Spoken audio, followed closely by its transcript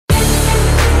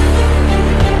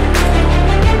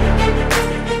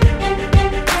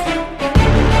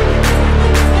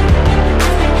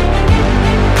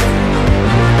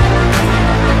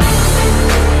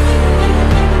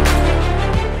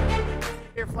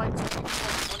flight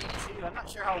 2422. I'm not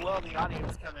sure how well the audio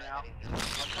is coming out.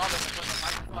 I'll probably put the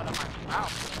microphone on my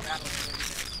mouth.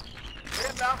 We're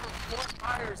inbound from Fort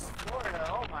Myers, Florida.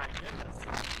 Oh my goodness.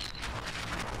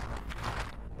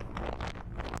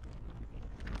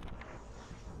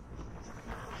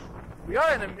 We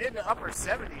are in the mid to upper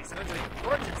 70s, so it's a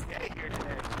gorgeous day here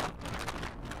today.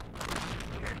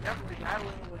 We're definitely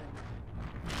battling the wind.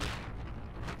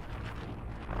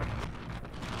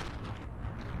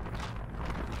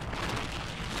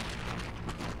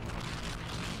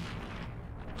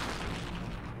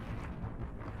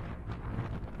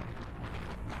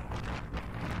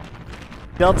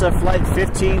 Delta Flight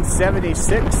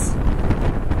 1576,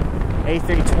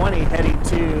 A320 heading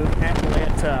to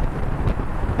Atlanta.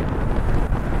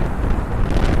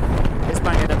 This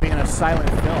might end up being a silent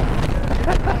film.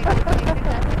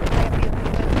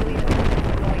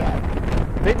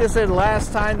 I think they said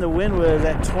last time the wind was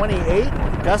at 28,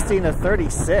 gusting to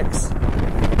 36.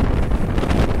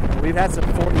 We've had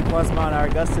some 40 plus mile an hour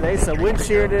gusts today, so wind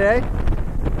shear today.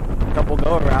 A couple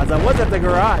go-arounds. I was at the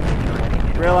garage.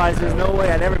 Realized there's no way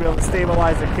I'd ever be able to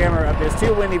stabilize the camera up. It's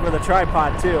too windy for the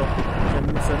tripod too,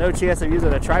 and so no chance of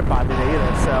using a tripod today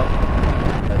either. So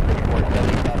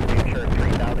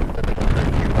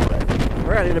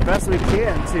we're gonna do the best we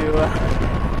can to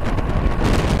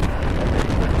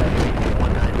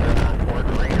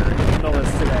handle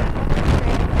this today.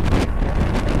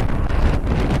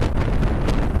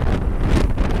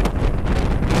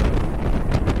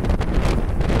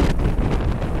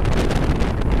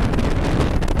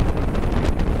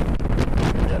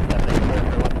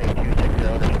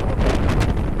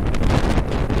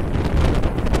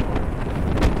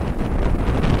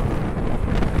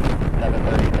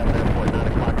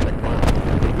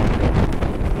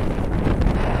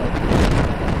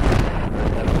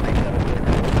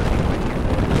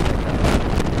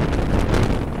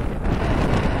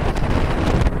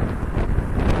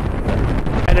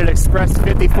 Express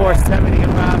 5470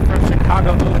 inbound from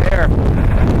Chicago O'Hare.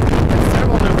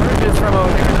 Several diversions from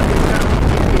O'Hare. Nothing found on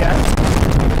GPS.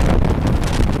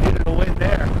 Needed a wind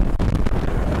there.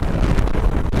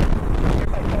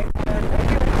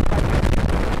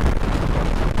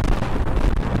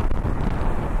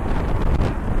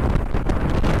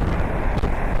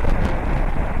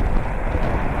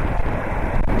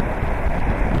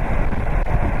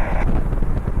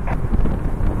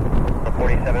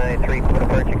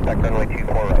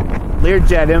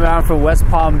 Learjet inbound from West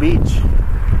Palm Beach.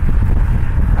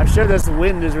 I'm sure this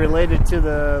wind is related to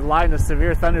the line of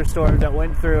severe thunderstorms that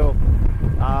went through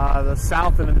the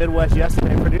south and the Midwest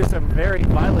yesterday, produced some very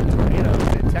violent tornadoes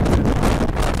in Texas,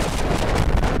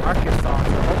 Arkansas.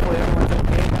 So hopefully everyone's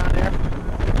okay down there.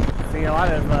 Seeing a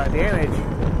lot of damage.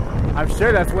 I'm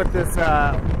sure that's what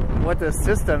this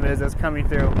system is that's coming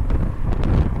through.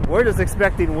 We're just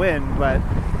expecting wind, but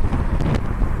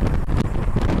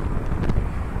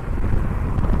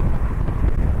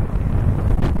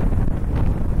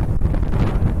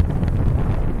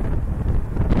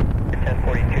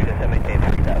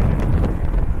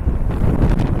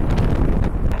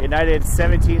United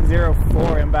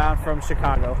 1704 inbound from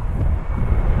Chicago.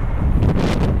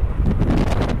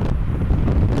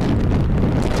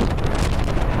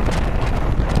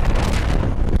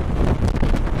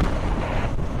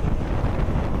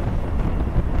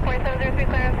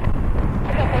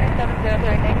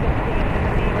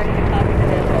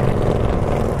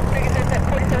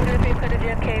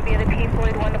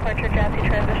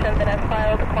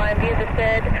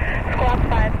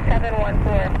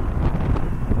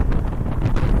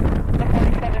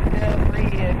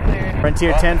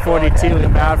 Frontier 1042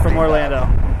 inbound from Orlando.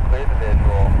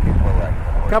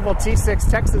 A couple T6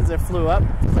 Texans that flew up.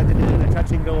 Looks like they did a touch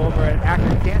and go over at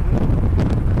Akron,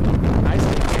 Canton.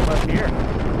 Nicely came up here.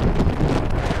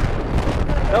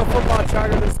 No football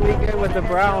charter this weekend with the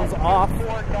Browns off.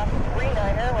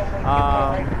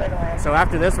 So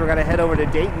after this, we're going to head over to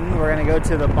Dayton. We're going to go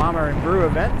to the Bomber and Brew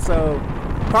event. So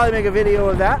probably make a video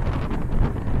of that,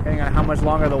 depending on how much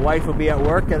longer the wife will be at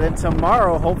work. And then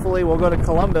tomorrow, hopefully, we'll go to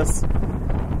Columbus.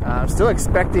 I'm still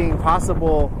expecting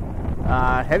possible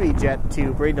heavy jet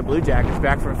to bring the Blue Jackets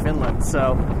back from Finland.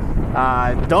 So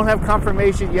don't have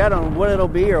confirmation yet on what it'll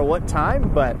be or what time,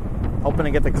 but hoping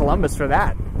to get to Columbus for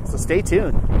that. So stay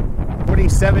tuned.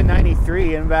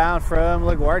 4793 inbound from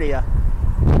LaGuardia.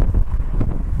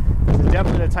 This is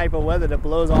definitely the type of weather that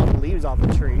blows all the leaves off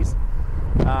the trees.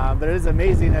 But it is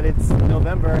amazing that it's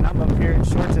November and I'm up here in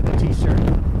shorts and a t-shirt.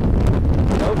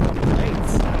 No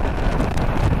complaints.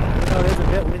 Oh, it is a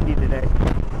bit windy today.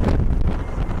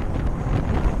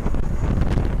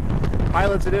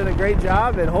 Pilots are doing a great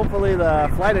job, and hopefully the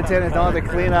flight attendants don't have to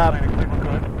clean up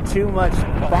too much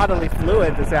bodily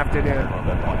fluid this afternoon.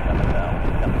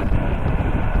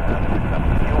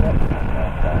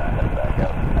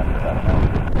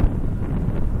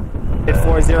 At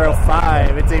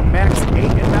 405, it's a max 8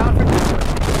 inbound for Detroit.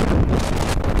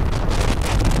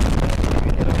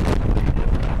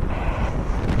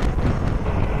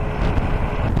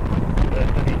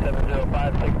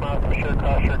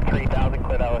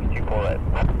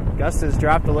 Gus has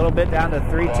dropped a little bit down to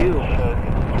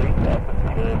 3.2.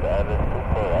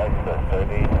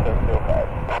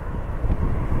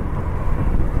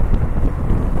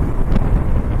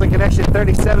 The connection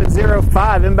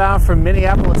 3705 inbound from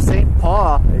Minneapolis, St.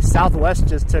 Paul. Southwest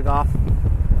just took off.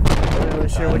 Not really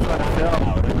sure which one to film.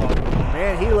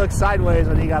 Man, he looked sideways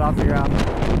when he got off the ground.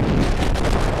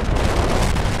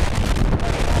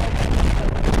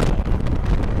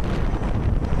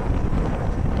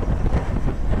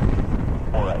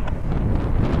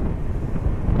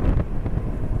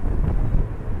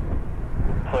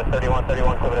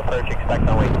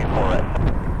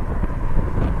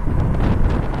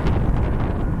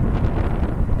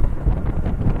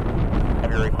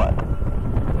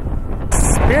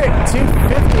 Spirit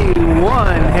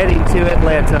 251 heading to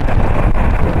Atlanta.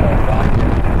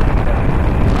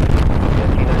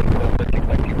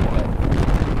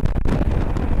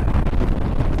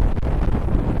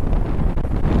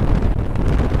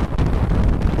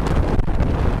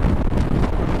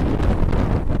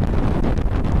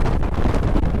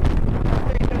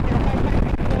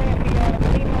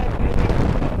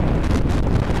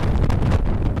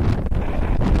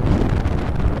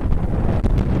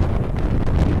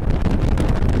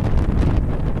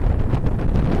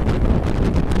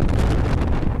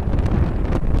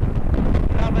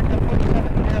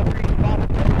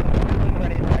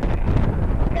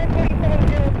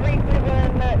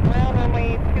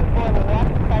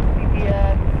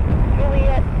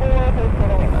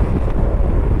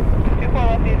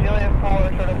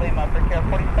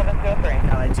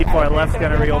 Left's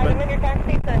going to reopen.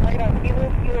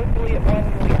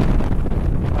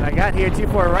 When I got here,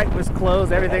 24 right was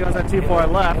closed. Everything was on 24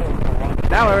 left.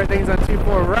 Now everything's on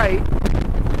 24 right.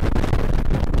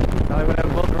 Now we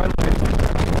have both runways.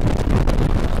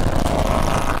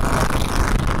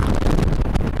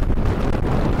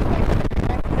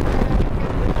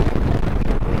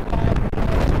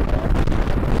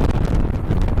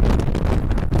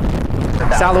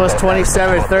 Southwest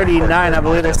 2739, I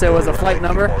believe they said was a flight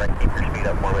number.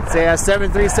 It's a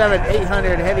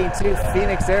 737-800 heading to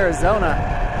Phoenix, Arizona.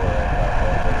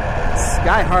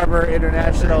 Sky Harbor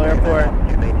International Airport.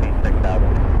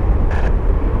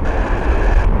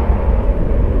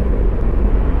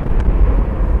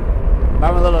 If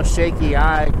I'm a little shaky,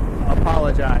 I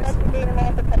apologize.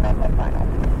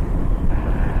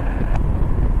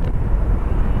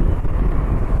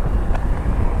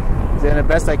 Doing the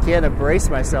best I can to brace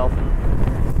myself.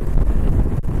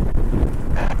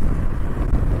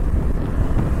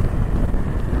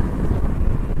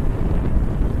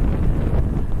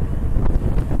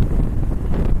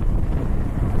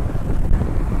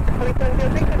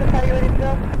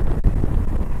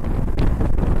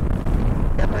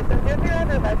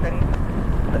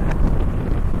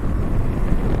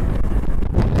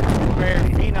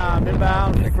 Phenom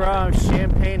inbound from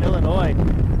Champaign, Illinois.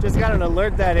 Just got an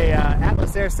alert that a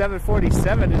Atlas Air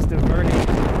 747 is diverting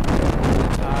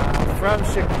from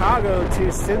Chicago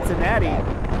to Cincinnati.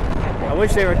 I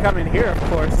wish they were coming here, of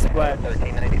course, but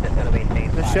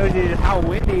this shows you how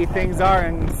windy things are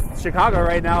in Chicago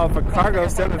right now if a cargo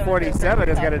 747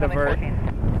 is going to divert.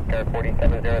 Air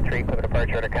 4703, clear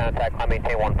departure to contact, climb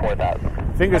maintain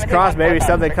 14,000. Fingers crossed maybe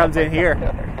something comes in here.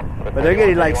 But they're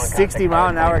getting like 60 mile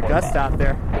an hour gusts out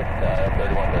there.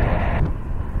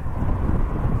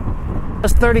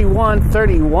 That's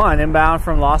 3131 inbound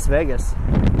from Las Vegas.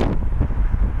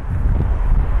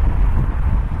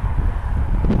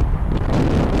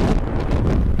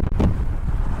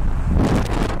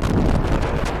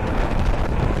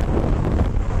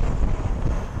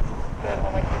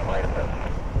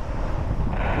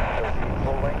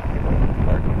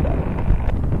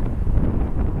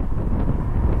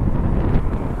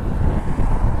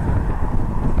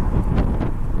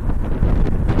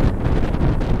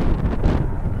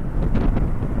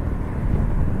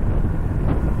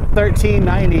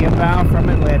 $13.90 inbound from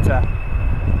Atlanta.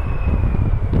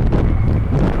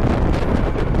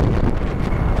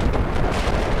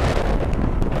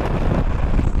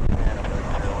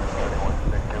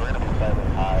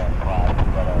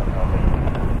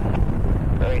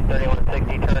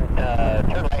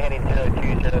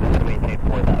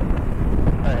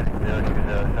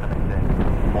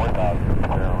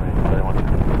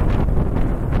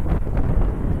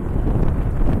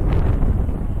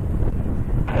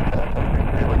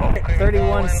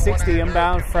 A220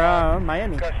 inbound from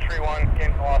Miami. Gust 3-1,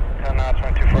 gain velocity 10 knots,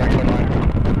 run 240 foot line.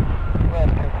 Well,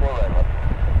 2-4 right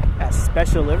left. Got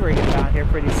special livery inbound here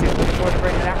pretty soon. Looking forward to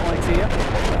bringing that one to you.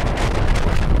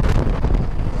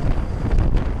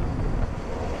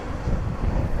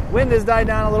 Wind has died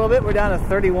down a little bit. We're down to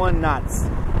 31 knots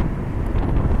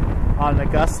on the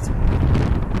gust.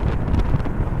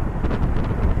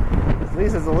 At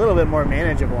least it's a little bit more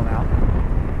manageable now.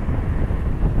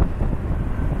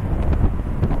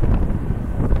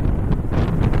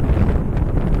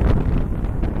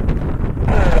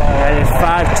 That is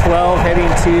 512 heading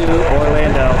to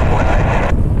Orlando.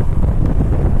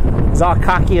 I was all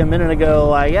cocky a minute ago,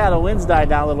 like, yeah, the wind's died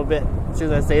down a little bit. As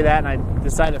soon as I say that and I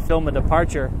decide to film a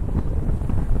departure,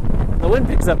 the wind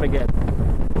picks up again.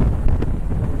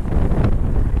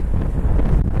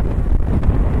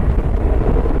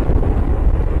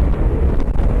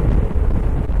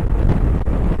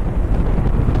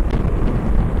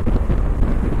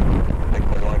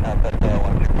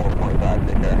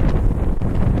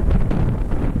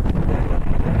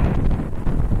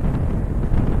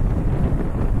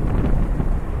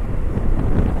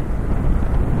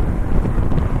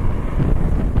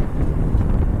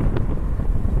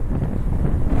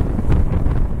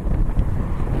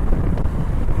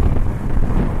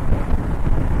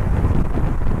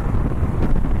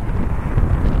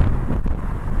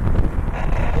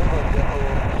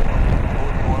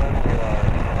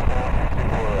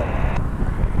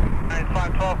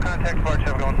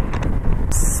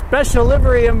 Special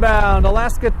livery inbound,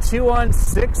 Alaska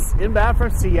 216 inbound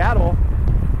from Seattle.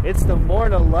 It's the More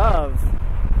to Love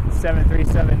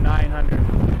 737-900.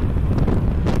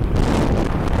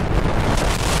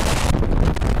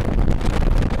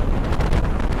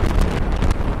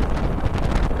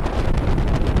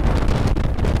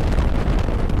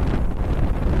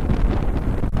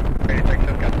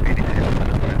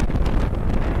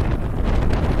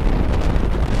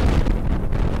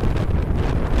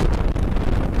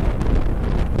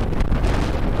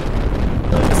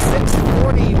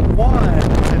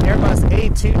 An Airbus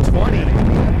A220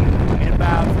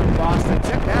 inbound from Boston.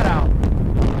 Check that out.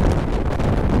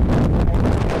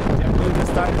 JetBlue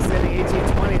just started sending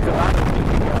A220s about a week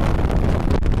ago.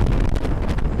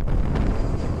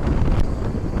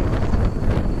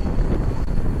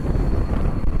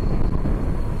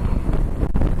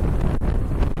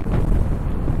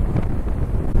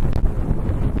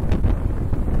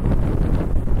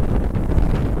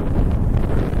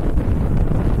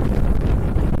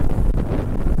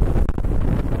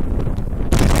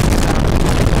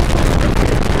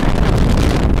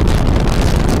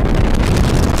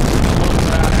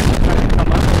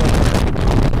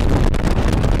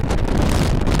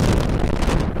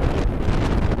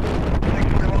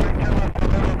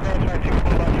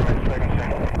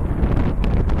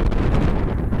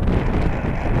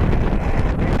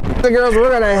 Girls, we're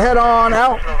going to head on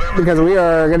out because we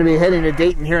are going to be heading to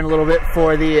Dayton here in a little bit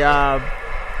for the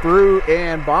Brew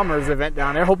and Bombers event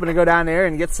down there. Hoping to go down there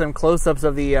and get some close-ups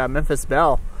of the Memphis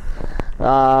Belle as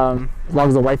long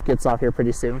as the wife gets off here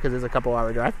pretty soon because it's a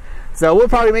couple-hour drive. So we'll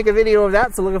probably make a video of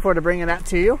that, so looking forward to bringing that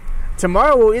to you.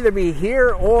 Tomorrow we'll either be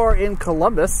here or in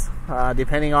Columbus,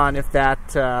 depending on if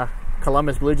that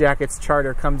Columbus Blue Jackets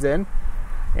charter comes in,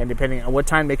 and depending on what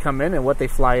time they come in and what they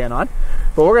fly in on.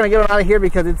 But we're going to get them out of here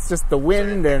because it's just the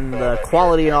wind and the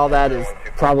quality and all that is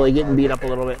probably getting beat up a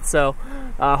little bit. So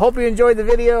hope you enjoyed the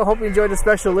video. Hope you enjoyed the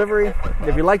special livery.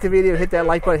 If you liked the video, hit that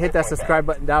like button, hit that subscribe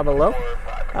button down below.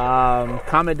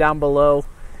 Comment down below.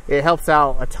 It helps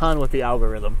out a ton with the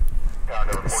algorithm.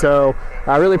 So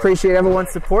I really appreciate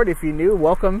everyone's support. If you're new,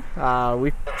 welcome.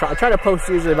 We try to post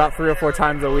usually about 3 or 4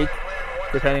 times a week,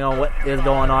 depending on what is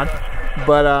going on.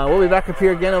 But we'll be back up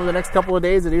here again over the next couple of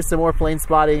days to do some more plane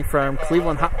spotting from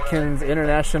Cleveland Hopkins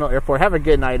International Airport. Have a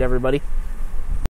good night, everybody.